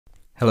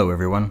Hello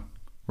everyone,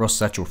 Ross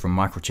Satchell from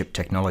Microchip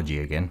Technology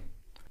again.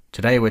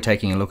 Today we're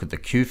taking a look at the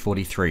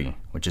Q43,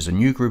 which is a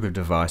new group of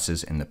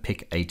devices in the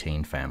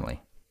PIC18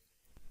 family.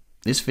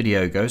 This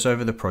video goes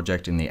over the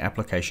project in the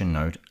application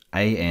note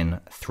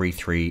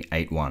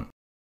AN3381,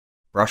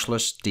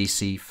 Brushless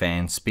DC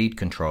fan speed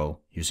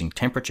control using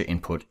temperature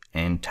input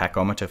and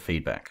tachometer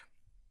feedback.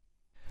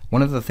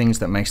 One of the things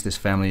that makes this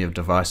family of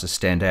devices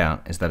stand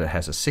out is that it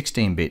has a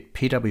 16-bit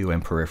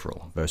PWM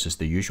peripheral versus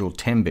the usual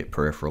 10-bit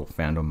peripheral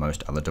found on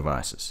most other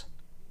devices.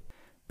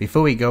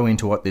 Before we go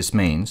into what this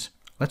means,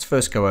 let's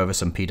first go over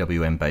some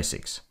PWM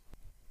basics.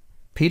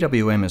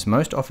 PWM is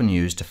most often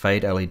used to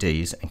fade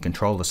LEDs and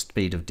control the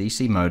speed of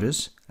DC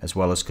motors, as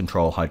well as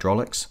control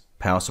hydraulics,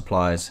 power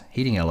supplies,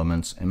 heating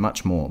elements, and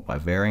much more by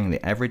varying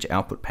the average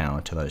output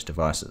power to those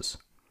devices.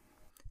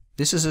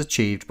 This is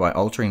achieved by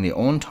altering the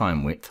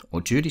on-time width or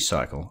duty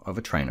cycle of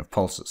a train of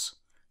pulses.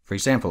 For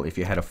example, if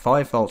you had a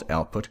 5-volt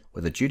output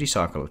with a duty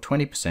cycle of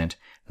 20%,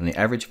 then the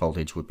average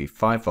voltage would be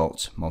 5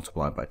 volts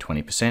multiplied by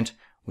 20%,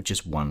 which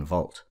is 1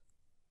 volt.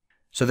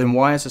 So then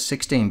why is a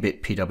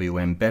 16-bit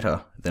PWM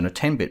better than a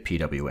 10-bit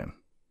PWM?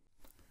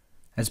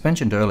 As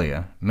mentioned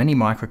earlier, many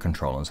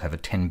microcontrollers have a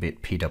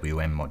 10-bit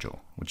PWM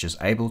module, which is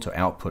able to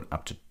output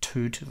up to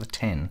 2 to the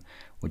 10,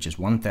 which is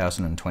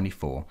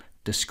 1024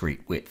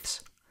 discrete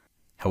widths.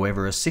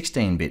 However, a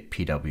 16-bit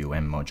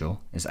PWM module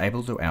is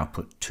able to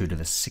output 2 to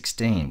the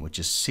 16, which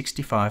is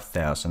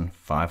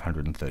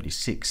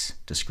 65,536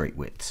 discrete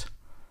widths.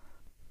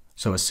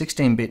 So a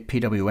 16-bit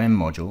PWM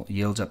module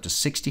yields up to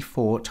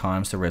 64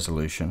 times the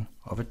resolution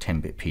of a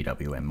 10-bit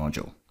PWM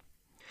module.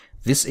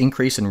 This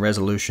increase in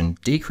resolution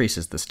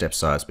decreases the step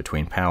size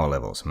between power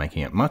levels,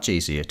 making it much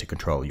easier to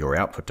control your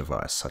output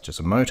device, such as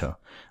a motor,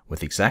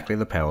 with exactly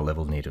the power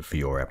level needed for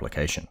your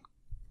application.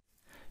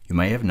 You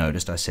may have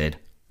noticed I said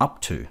up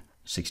to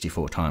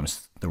 64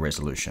 times the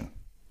resolution.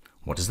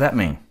 What does that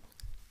mean?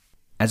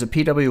 As a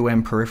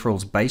PWM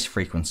peripheral's base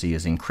frequency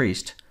is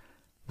increased,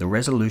 the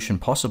resolution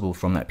possible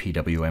from that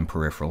PWM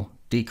peripheral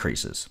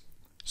decreases.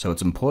 So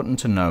it's important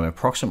to know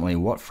approximately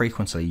what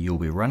frequency you'll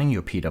be running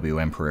your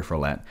PWM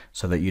peripheral at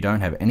so that you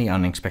don't have any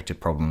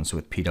unexpected problems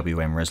with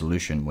PWM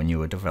resolution when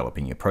you are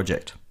developing your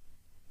project.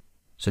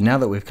 So now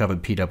that we've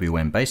covered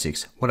PWM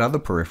basics, what other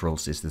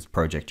peripherals is this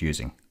project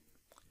using?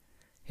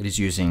 It is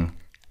using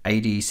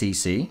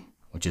ADCC,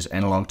 which is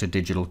analog to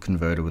digital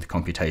converter with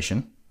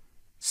computation,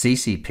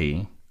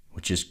 CCP,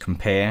 which is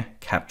compare,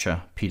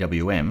 capture,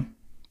 PWM,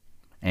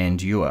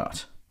 and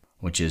UART,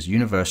 which is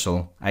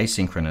universal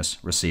asynchronous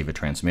receiver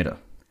transmitter.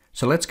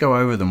 So let's go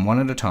over them one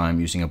at a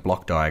time using a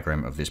block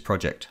diagram of this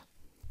project.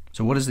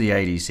 So what is the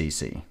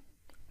ADCC?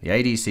 The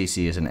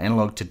ADCC is an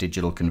analog to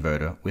digital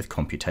converter with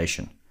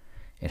computation.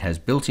 It has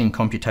built-in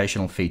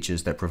computational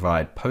features that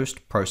provide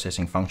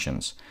post-processing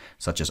functions,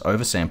 such as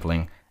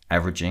oversampling,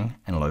 averaging,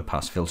 and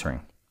low-pass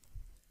filtering.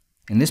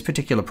 In this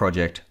particular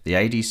project, the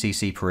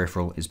ADCC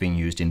peripheral is being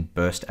used in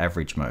burst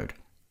average mode.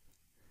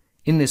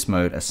 In this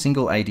mode, a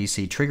single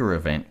ADC trigger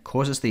event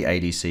causes the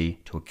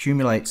ADC to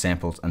accumulate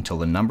samples until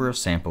the number of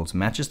samples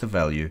matches the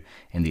value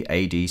in the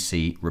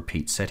ADC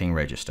repeat setting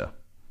register.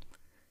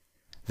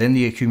 Then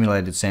the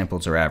accumulated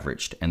samples are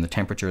averaged and the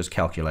temperature is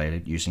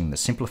calculated using the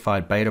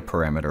simplified beta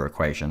parameter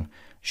equation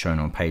shown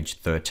on page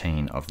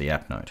 13 of the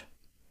app note.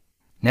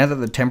 Now that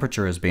the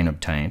temperature has been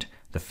obtained,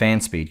 the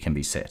fan speed can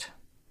be set.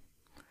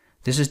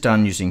 This is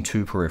done using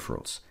two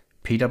peripherals,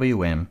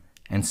 PWM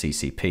and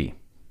CCP.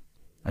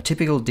 A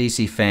typical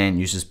DC fan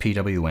uses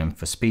PWM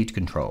for speed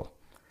control.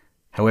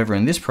 However,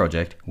 in this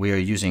project, we are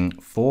using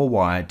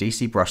 4-wire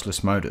DC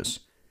brushless motors.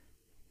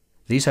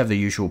 These have the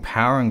usual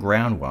power and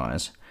ground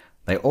wires.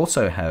 They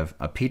also have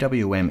a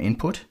PWM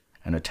input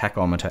and a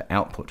tachometer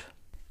output.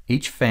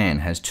 Each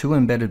fan has 2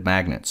 embedded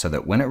magnets so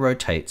that when it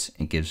rotates,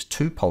 it gives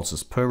 2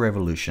 pulses per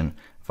revolution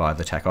via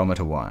the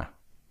tachometer wire.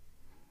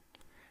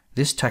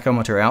 This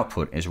tachometer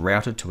output is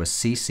routed to a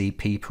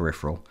CCP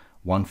peripheral,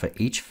 one for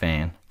each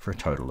fan for a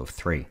total of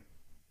 3.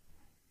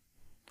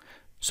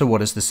 So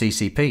what is the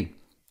CCP?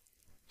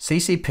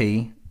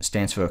 CCP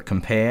stands for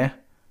Compare,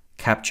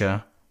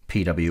 Capture,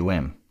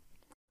 PWM.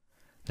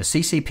 The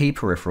CCP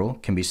peripheral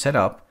can be set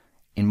up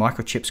in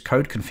Microchip's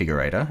Code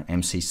Configurator,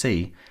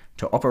 MCC,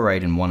 to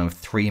operate in one of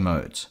 3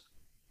 modes.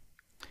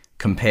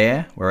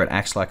 Compare, where it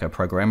acts like a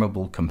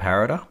programmable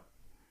comparator.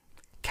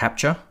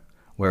 Capture,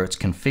 where it's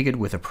configured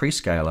with a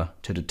prescaler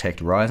to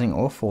detect rising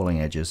or falling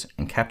edges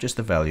and captures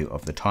the value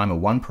of the timer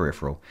 1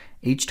 peripheral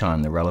each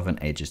time the relevant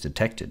edge is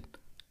detected.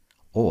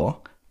 Or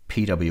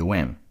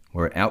PWM,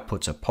 where it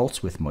outputs a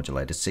pulse width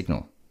modulated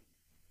signal.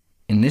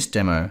 In this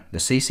demo, the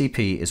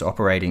CCP is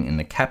operating in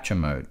the capture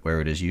mode where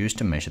it is used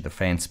to measure the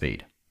fan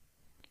speed.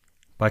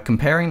 By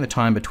comparing the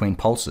time between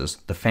pulses,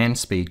 the fan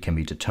speed can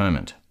be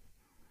determined.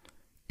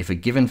 If a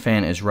given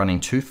fan is running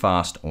too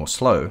fast or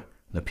slow,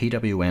 the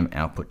PWM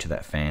output to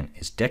that fan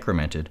is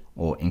decremented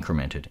or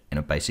incremented in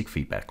a basic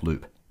feedback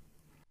loop.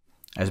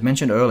 As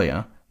mentioned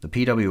earlier, the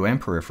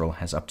PWM peripheral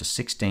has up to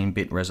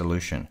 16-bit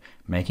resolution,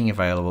 making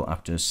available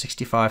up to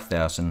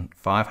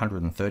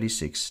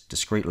 65,536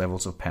 discrete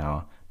levels of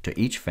power to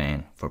each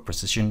fan for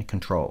precision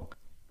control.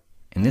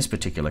 in this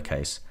particular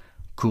case,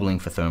 cooling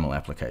for thermal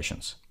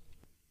applications.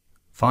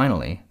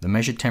 Finally, the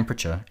measured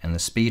temperature and the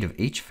speed of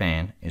each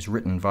fan is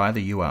written via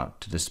the UART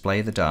to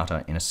display the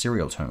data in a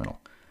serial terminal.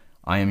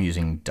 I am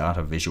using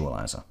Data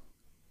Visualizer.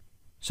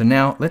 So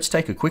now let's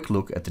take a quick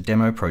look at the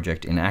demo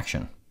project in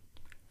action.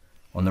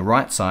 On the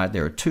right side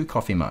there are two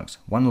coffee mugs,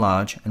 one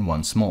large and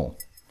one small.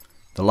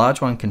 The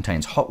large one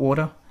contains hot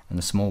water and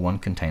the small one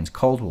contains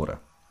cold water.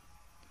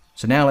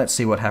 So now let's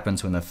see what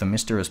happens when the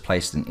thermistor is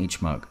placed in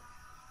each mug.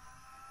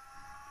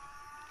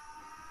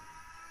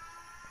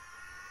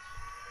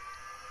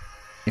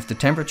 If the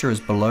temperature is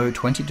below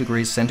 20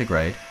 degrees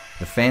centigrade,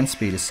 the fan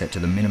speed is set to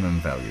the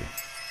minimum value.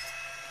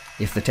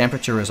 If the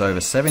temperature is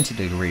over 70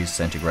 degrees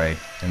centigrade,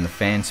 then the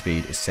fan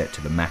speed is set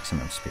to the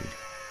maximum speed.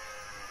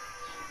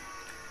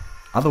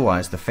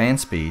 Otherwise, the fan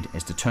speed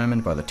is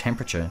determined by the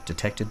temperature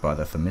detected by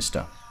the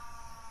thermistor.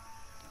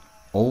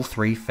 All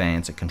three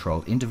fans are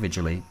controlled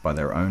individually by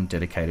their own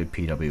dedicated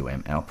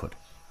PWM output.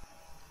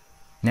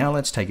 Now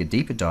let's take a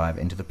deeper dive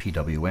into the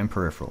PWM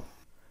peripheral.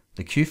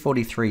 The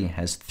Q43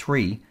 has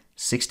three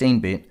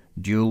 16-bit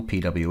dual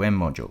PWM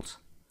modules.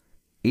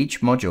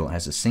 Each module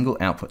has a single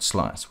output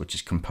slice, which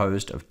is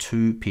composed of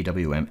two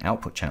PWM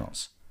output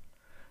channels.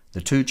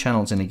 The two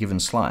channels in a given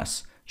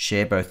slice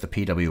share both the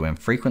PWM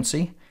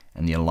frequency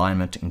and the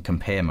alignment and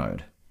compare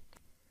mode.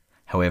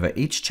 However,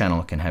 each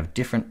channel can have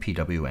different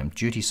PWM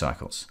duty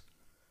cycles.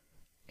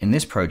 In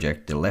this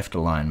project, the left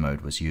align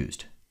mode was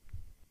used.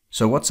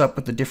 So what's up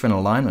with the different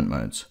alignment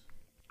modes?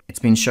 It's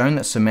been shown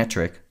that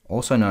symmetric,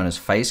 also known as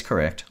phase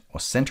correct or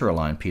center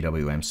aligned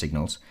PWM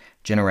signals,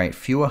 generate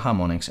fewer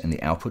harmonics in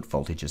the output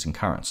voltages and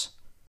currents.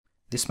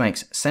 This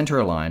makes center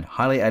aligned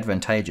highly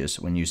advantageous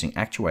when using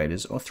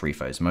actuators or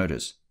three-phase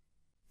motors.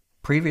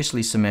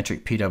 Previously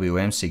symmetric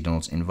PWM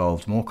signals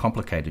involved more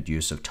complicated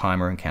use of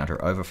timer and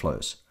counter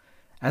overflows.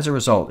 As a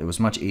result, it was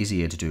much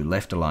easier to do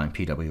left aligned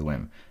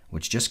PWM,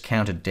 which just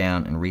counted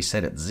down and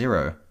reset at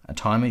 0, a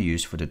timer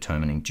used for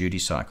determining duty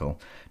cycle,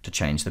 to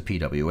change the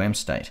PWM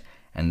state,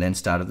 and then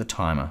started the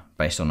timer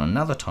based on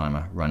another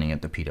timer running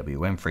at the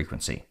PWM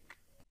frequency.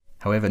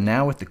 However,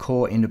 now with the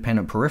core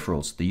independent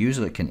peripherals, the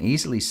user can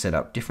easily set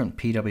up different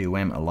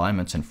PWM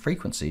alignments and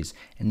frequencies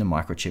in the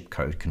Microchip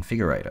code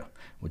configurator,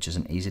 which is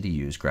an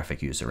easy-to-use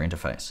graphic user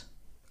interface.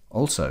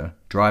 Also,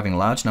 driving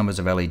large numbers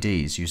of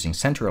LEDs using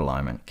center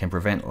alignment can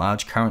prevent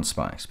large current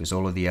spikes because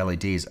all of the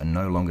LEDs are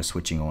no longer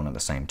switching on at the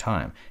same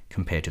time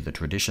compared to the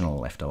traditional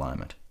left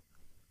alignment.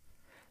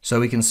 So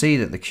we can see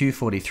that the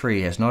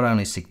Q43 has not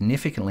only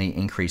significantly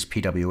increased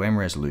PWM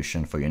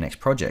resolution for your next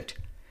project,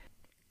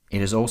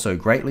 it has also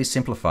greatly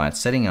simplified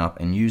setting up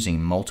and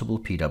using multiple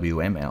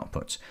PWM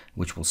outputs,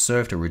 which will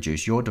serve to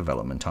reduce your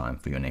development time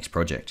for your next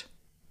project.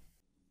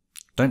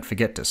 Don't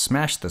forget to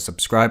smash the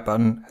subscribe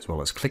button as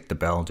well as click the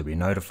bell to be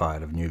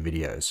notified of new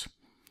videos.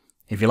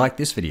 If you like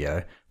this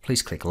video,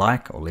 please click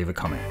like or leave a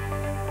comment.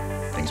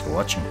 Thanks for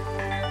watching.